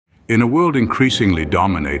In a world increasingly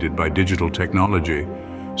dominated by digital technology,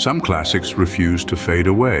 some classics refuse to fade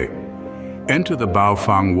away. Enter the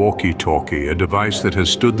BAOFENG Walkie Talkie, a device that has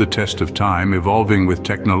stood the test of time, evolving with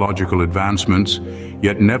technological advancements,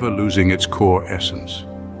 yet never losing its core essence.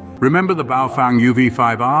 Remember the BAOFENG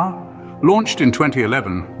UV5R? Launched in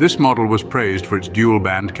 2011, this model was praised for its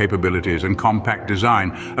dual-band capabilities and compact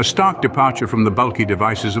design, a stark departure from the bulky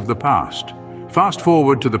devices of the past. Fast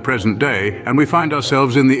forward to the present day, and we find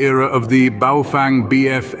ourselves in the era of the BAOFENG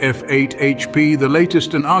BF88HP, the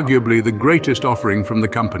latest and arguably the greatest offering from the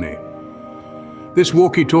company. This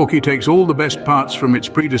walkie-talkie takes all the best parts from its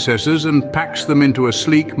predecessors and packs them into a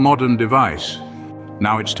sleek, modern device.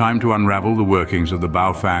 Now it's time to unravel the workings of the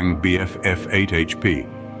BAOFENG BF88HP.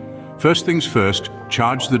 First things first,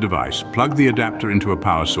 charge the device, plug the adapter into a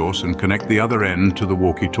power source and connect the other end to the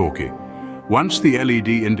walkie-talkie. Once the LED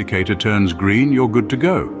indicator turns green, you're good to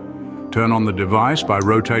go. Turn on the device by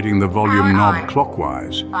rotating the volume knob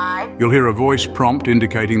clockwise. You'll hear a voice prompt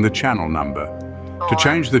indicating the channel number. To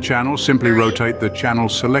change the channel, simply rotate the channel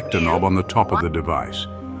selector knob on the top of the device.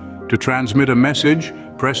 To transmit a message,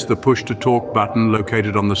 press the push-to-talk button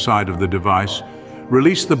located on the side of the device.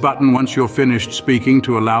 Release the button once you're finished speaking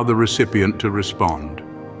to allow the recipient to respond.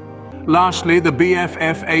 Lastly, the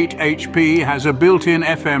BF88HP has a built-in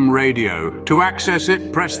FM radio. To access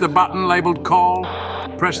it, press the button labeled call.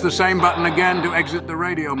 Press the same button again to exit the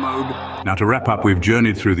radio mode. Now to wrap up, we've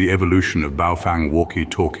journeyed through the evolution of BAOFENG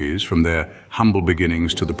walkie-talkies from their humble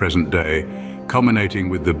beginnings to the present day, culminating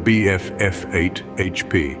with the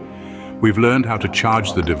BF88HP. We've learned how to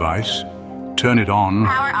charge the device, turn it on,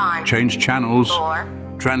 change channels,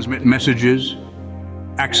 transmit messages,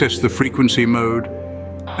 access the frequency mode,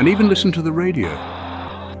 and even listen to the radio.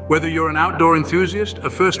 Whether you're an outdoor enthusiast, a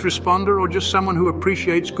first responder, or just someone who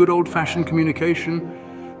appreciates good old-fashioned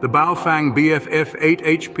communication, the BAOFENG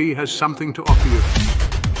BF88HP has something to offer you.